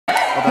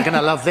Well, they're going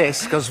to love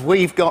this, because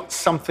we've got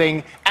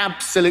something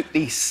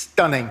absolutely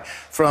stunning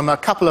from a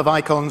couple of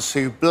icons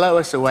who blow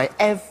us away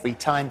every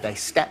time they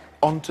step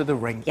onto the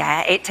ring.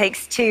 Yeah, it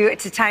takes two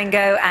to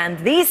tango, and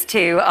these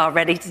two are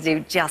ready to do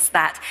just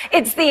that.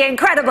 It's the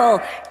incredible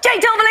Jayne,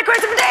 Torvill and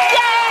Christopher Dean!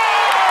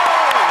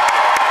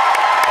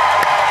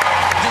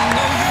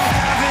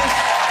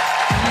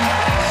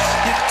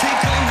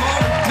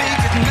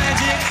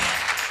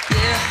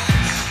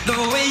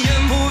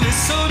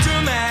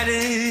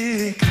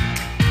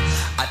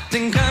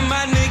 Think I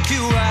might make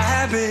you a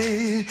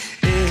habit,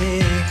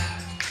 yeah.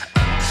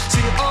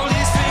 See all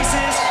these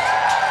faces,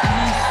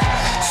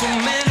 so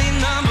many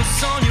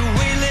numbers on your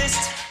wait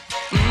list.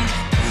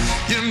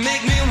 You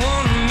make me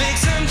wanna make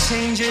some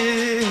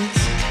changes.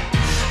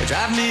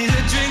 Drive me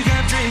to drink,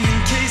 I'm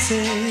drinking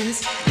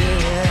cases,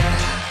 yeah.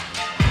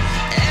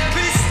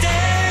 Every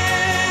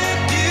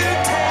step you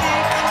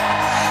take,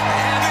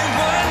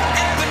 everyone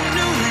ever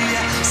knew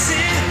ya.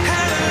 Sing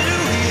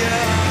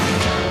hallelujah.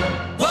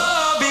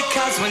 Whoa,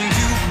 because when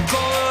you go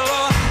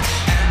low,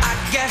 I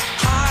get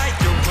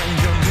higher when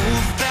you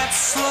move that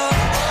slow.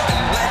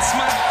 And lights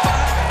my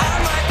fire, I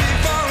might be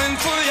falling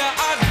for ya,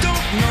 I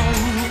don't know.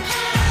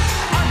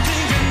 I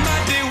think it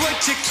might be what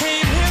you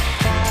came here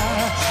for.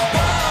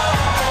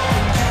 Whoa,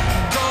 you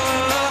go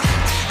low,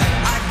 and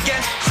I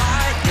get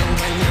higher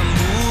when you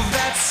move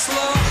that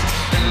slow.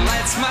 And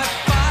lights my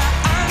fire,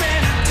 I'm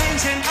in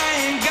attention, I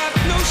ain't got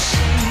no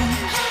shame.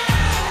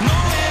 No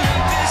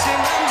inhibition,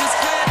 I'm just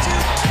glad you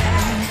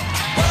came.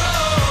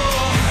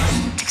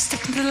 Take a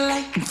step into the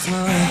light and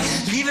flood,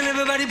 leaving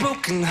everybody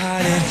broken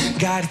hearted.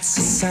 God, it's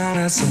a sign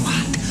I'm so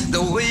hot.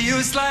 The way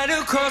you slide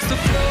across the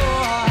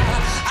floor,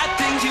 I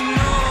think you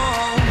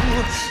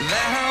know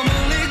that I'm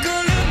only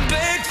gonna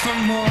beg for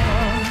more.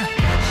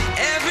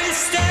 Every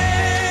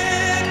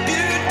step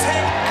you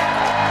take,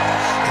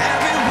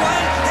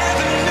 everyone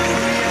ever knew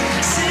ya.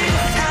 Sing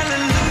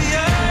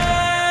hallelujah.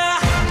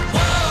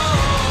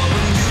 Whoa,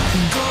 when you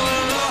go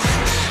low,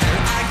 and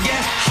I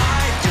get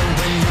higher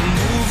when you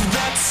move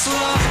that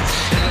slow.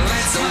 And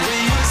that's the way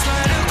you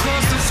slide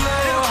across the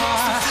floor.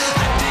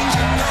 I think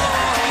you know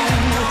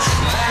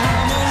that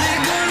I'm only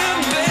gonna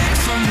beg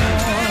for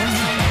more.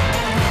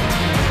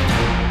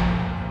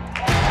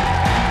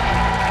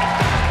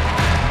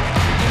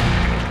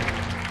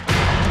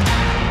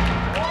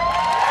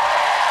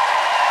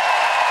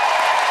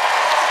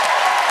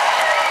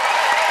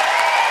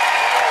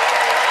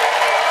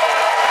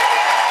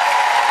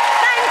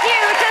 Thank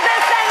you to the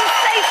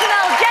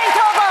sensational Jayne,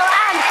 Torvill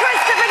and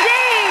Christopher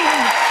Dean!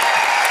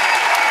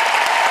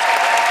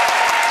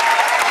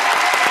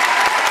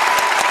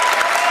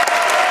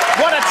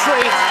 What a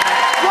treat!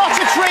 What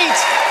a treat!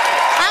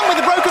 And with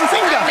a broken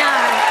finger! No.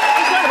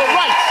 Incredible,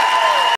 right.